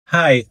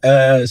Hi.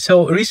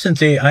 So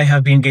recently I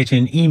have been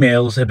getting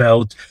emails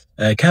about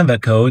Canva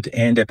Code,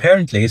 and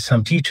apparently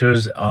some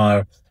teachers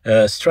are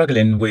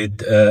struggling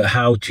with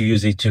how to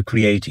use it to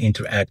create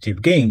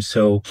interactive games.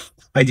 So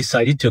I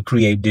decided to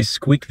create this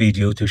quick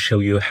video to show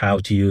you how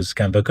to use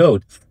Canva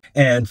Code.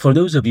 And for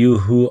those of you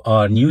who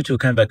are new to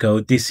Canva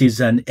Code, this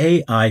is an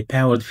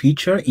AI-powered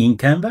feature in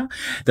Canva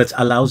that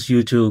allows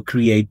you to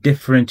create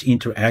different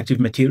interactive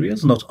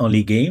materials, not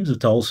only games,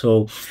 but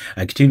also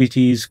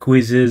activities,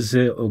 quizzes,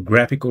 or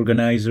graphic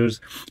organizers,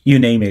 you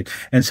name it.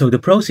 And so the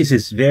process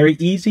is very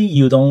easy.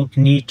 You don't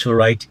need to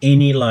write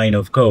any line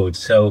of code.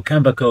 So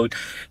Canva Code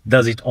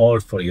does it all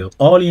for you.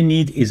 All you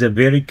need is a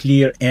very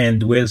clear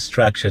and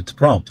well-structured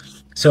prompt.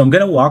 So I'm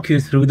going to walk you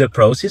through the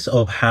process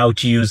of how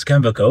to use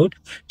Canva Code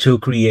to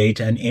create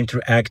an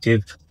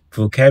interactive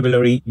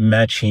vocabulary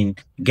matching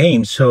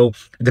game. So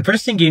the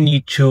first thing you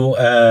need to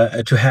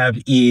have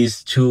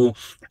is to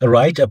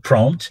write a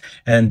prompt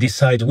and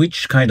decide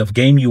which kind of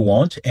game you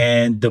want.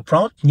 And the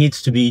prompt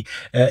needs to be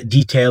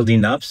detailed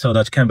enough so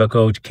that Canva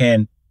Code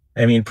can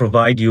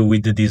provide you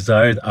with the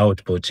desired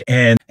output.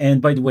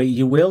 And by the way,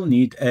 you will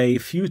need a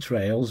few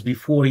trials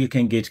before you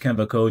can get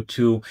Canva Code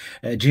to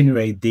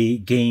generate the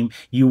game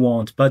you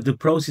want. But the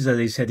process, as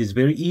I said, is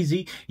very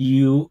easy.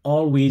 You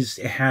always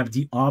have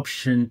the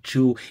option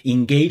to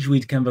engage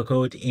with Canva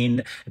Code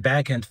in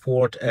back and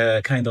forth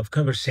kind of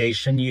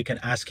conversation. You can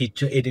ask it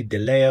to edit the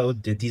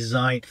layout, the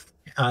design,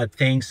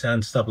 things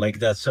and stuff like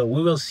that. So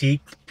we will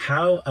see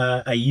how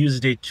I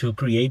used it to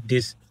create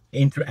this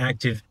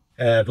interactive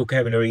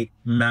vocabulary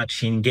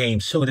matching game.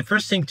 So the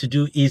first thing to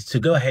do is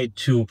to go ahead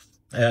to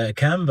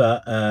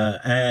Canva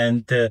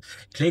and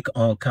click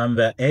on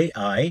Canva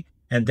AI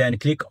and then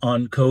click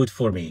on Code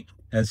for Me.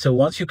 And so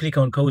once you click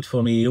on Code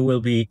for Me, you will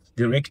be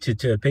directed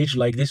to a page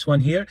like this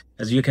one here.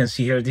 As you can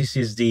see here, this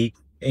is the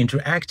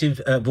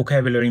interactive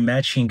vocabulary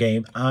matching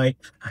game I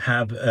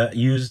have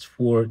used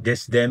for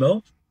this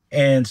demo.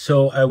 And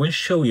so I will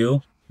show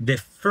you the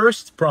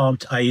first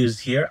prompt I used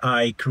here.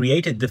 I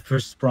created the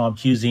first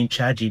prompt using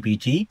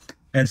ChatGPT.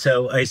 And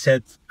so I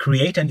said,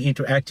 create an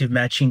interactive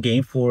matching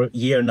game for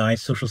Year 9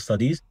 Social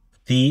Studies.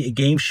 The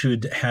game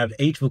should have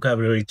 8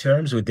 vocabulary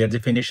terms with their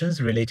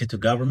definitions related to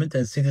government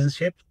and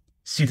citizenship.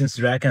 Students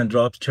drag and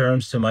drop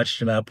terms to match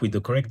them up with the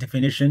correct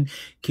definition.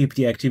 Keep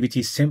the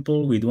activity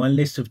simple with one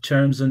list of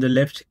terms on the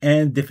left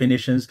and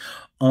definitions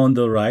on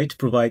the right.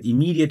 Provide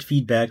immediate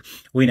feedback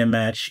when a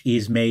match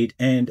is made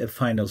and a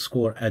final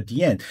score at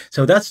the end.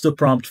 So that's the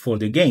prompt for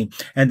the game.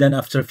 And then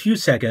after a few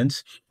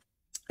seconds,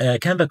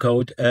 Canva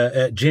Code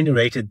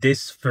generated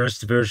this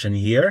first version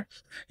here.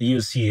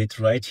 You see it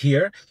right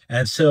here.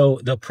 And so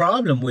the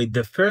problem with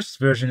the first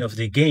version of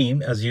the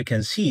game, as you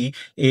can see,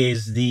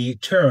 is the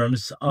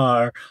terms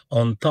are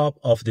on top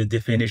of the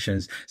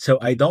definitions. So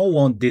I don't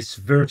want this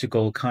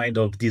vertical kind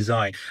of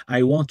design.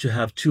 I want to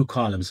have two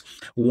columns,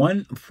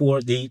 one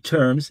for the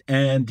terms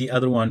and the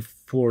other one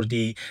for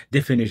the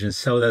definitions,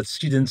 so that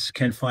students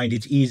can find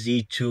it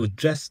easy to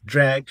just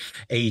drag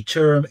a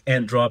term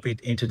and drop it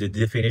into the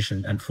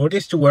definition. And for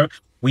this to work,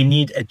 we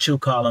need a two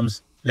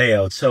columns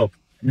layout. So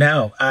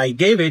now I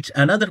gave it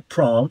another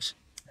prompt,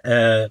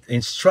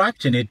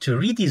 instructing it to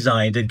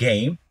redesign the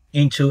game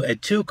into a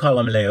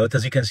two-column layout.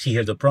 As you can see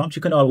here, the prompt,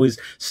 you can always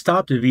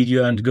stop the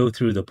video and go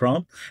through the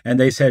prompt. And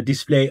they said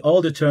display all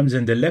the terms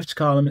in the left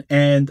column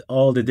and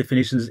all the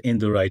definitions in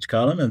the right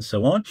column, and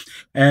so on.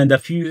 And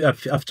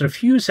after a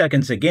few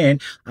seconds again,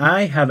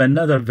 I have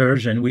another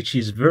version, which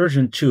is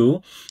version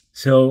 2.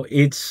 So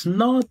it's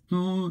not,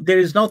 there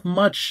is not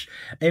much,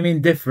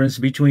 difference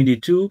between the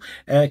two.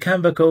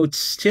 Canva Code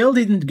still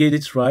didn't get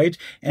it right.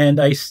 And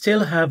I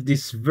still have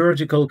this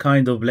vertical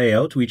kind of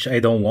layout, which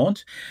I don't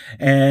want.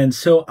 And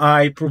so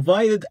I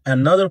provided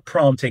another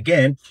prompt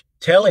again,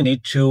 telling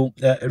it to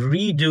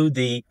redo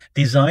the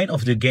design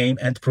of the game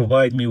and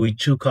provide me with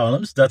two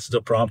columns. That's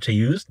the prompt I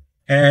used.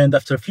 And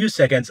after a few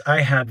seconds,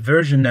 I have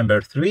version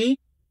number 3.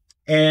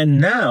 And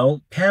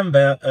now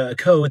Canva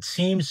Code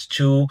seems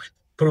to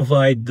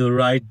provide the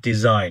right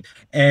design.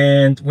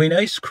 And when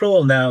I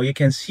scroll now, you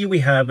can see we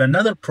have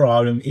another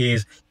problem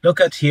is,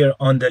 look at here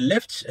on the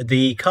left,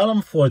 the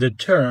column for the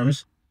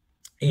terms,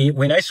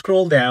 when I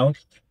scroll down,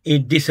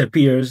 it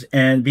disappears,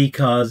 and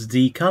because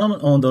the column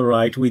on the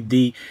right with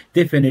the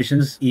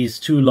definitions is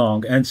too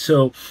long. And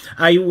so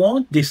I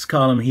want this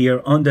column here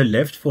on the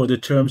left for the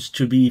terms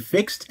to be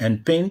fixed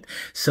and pinned,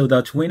 so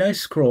that when I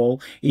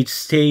scroll, it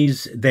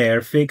stays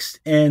there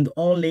fixed, and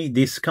only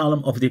this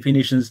column of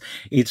definitions,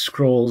 it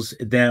scrolls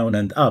down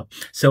and up.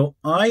 So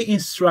I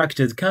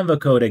instructed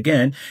Canva Code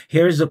again.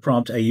 Here's the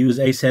prompt I use.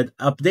 I said,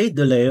 update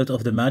the layout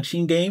of the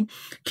matching game,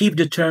 keep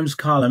the terms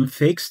column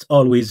fixed,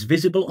 always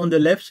visible on the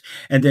left,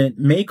 and then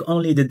make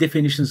only the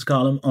definitions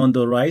column on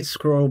the right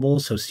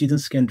scrollable so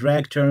students can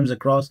drag terms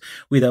across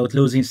without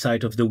losing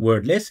sight of the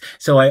word list.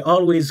 So I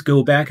always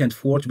go back and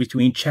forth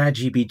between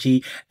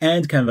ChatGPT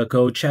and Canva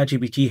Code.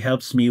 ChatGPT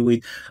helps me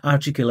with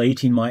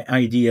articulating my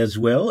ideas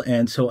well,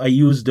 and so I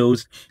use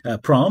those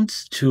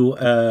prompts to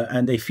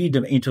and I feed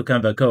them into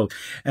Canva Code.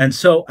 And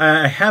so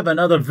I have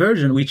another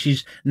version, which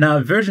is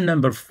now version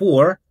number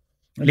 4.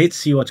 let's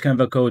see what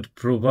Canva Code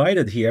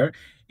provided here.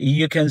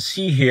 You can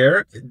see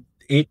here,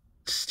 it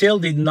still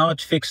did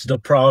not fix the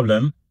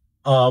problem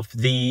of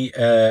the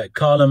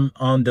column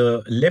on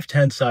the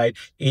left-hand side.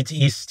 It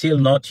is still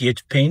not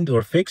yet pinned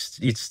or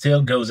fixed. It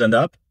still goes and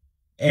up.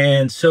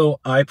 And so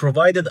I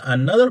provided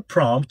another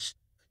prompt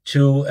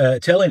to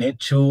telling it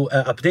to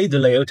update the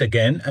layout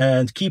again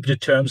and keep the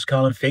terms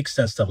column fixed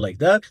and stuff like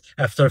that.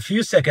 After a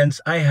few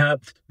seconds, I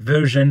have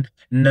version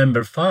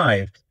number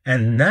 5.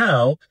 And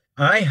now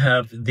I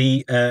have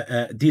the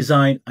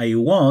design I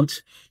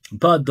want.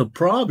 But the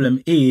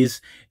problem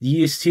is,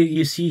 you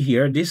see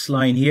here, this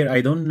line here, I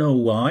don't know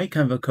why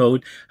Canva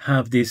Code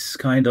have this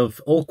kind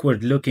of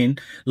awkward looking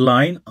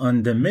line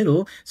on the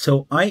middle.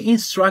 So I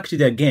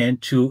instructed again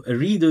to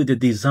redo the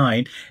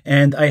design,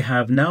 and I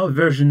have now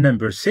version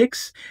number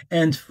 6.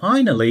 And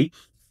finally,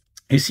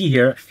 you see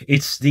here,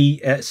 it's the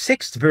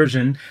 6th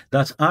version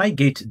that I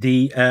get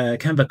the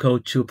Canva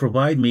Code to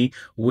provide me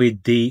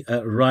with the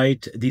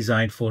right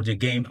design for the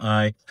game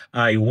I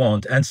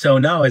want. And so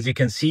now, as you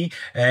can see,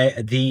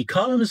 the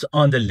columns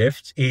on the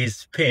left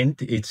is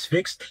pinned, it's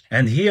fixed.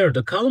 And here,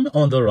 the column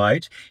on the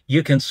right,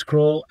 you can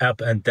scroll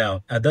up and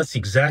down. And that's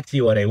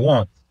exactly what I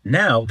want.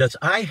 Now that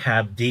I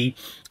have the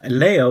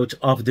layout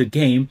of the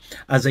game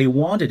as I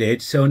wanted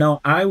it, so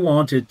now I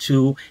wanted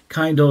to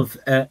kind of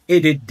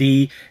edit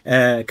the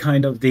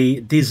kind of the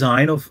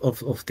design of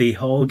the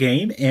whole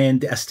game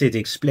and the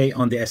aesthetics, play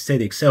on the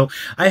aesthetics. So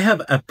I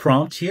have a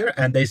prompt here,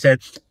 and they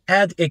said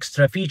add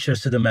extra features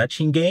to the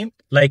matching game,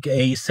 like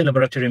a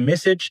celebratory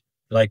message,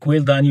 like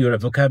well done, you're a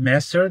vocab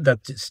master,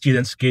 that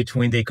students get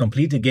when they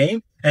complete the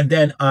game. And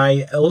then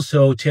I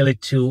also tell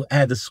it to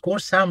add a score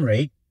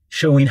summary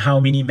showing how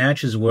many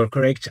matches were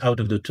correct out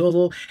of the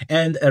total,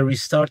 and a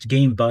restart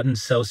game button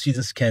so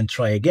students can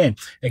try again.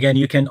 Again,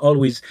 you can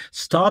always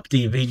stop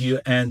the video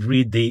and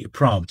read the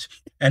prompt.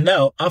 And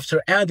now,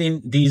 after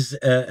adding this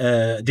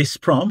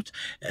prompt,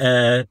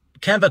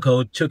 Canva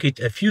Code took it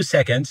a few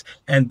seconds,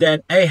 and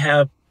then I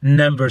have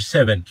number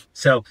 7.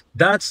 So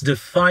that's the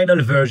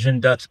final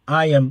version that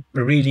I am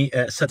really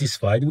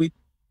satisfied with.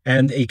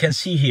 And you can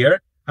see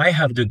here, I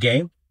have the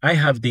game, I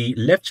have the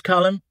left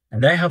column,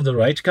 and I have the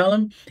right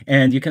column,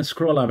 and you can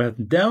scroll up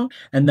and down.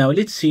 And now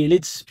let's see,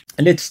 let's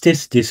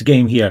test this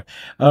game here.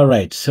 All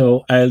right,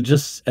 so I'll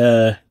just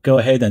go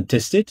ahead and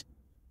test it.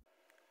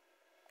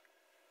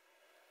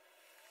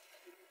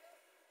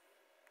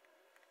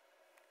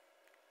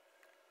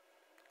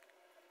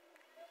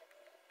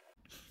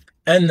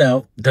 And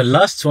now the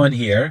last one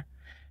here,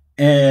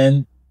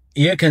 and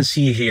you can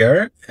see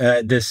here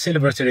the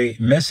celebratory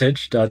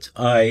message that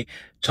I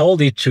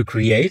told it to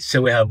create.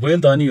 So we have well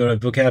done, you're a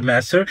vocab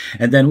master,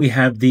 and then we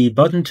have the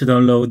button to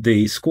download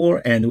the score,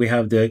 and we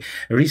have the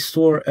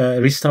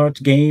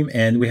restart game,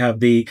 and we have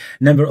the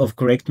number of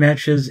correct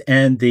matches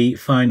and the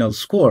final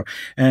score.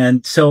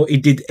 And so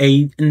it did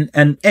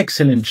an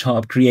excellent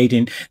job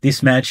creating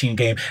this matching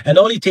game, and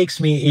all it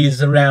takes me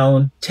is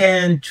around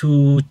 10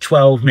 to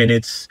 12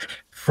 minutes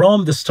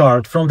from the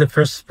start, from the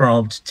first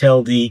prompt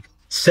till the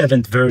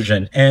 7th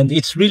version. And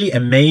it's really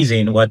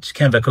amazing what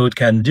Canva Code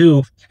can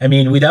do. I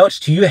mean,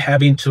 without you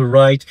having to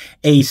write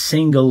a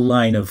single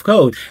line of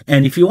code.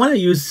 And if you want to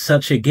use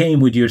such a game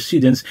with your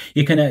students,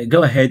 you can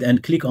go ahead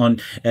and click on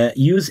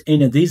use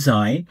in a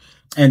design,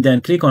 and then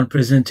click on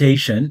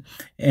presentation,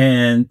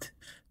 and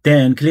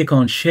then click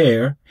on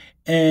share.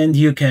 And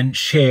you can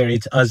share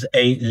it as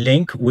a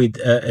link with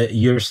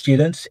your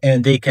students,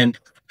 and they can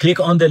click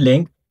on the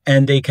link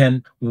and they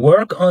can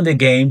work on the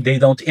game. They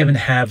don't even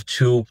have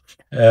to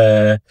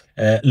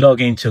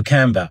log into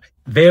Canva.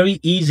 Very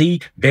easy,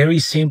 very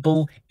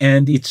simple,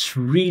 and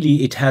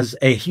it has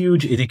a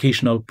huge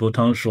educational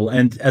potential.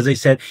 And as I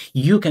said,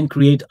 you can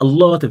create a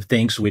lot of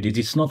things with it.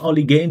 It's not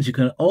only games, you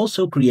can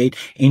also create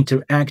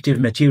interactive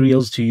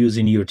materials to use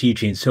in your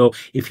teaching. So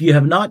if you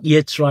have not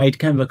yet tried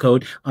Canva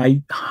Code,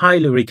 I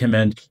highly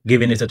recommend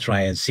giving it a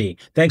try and see.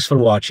 Thanks for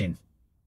watching.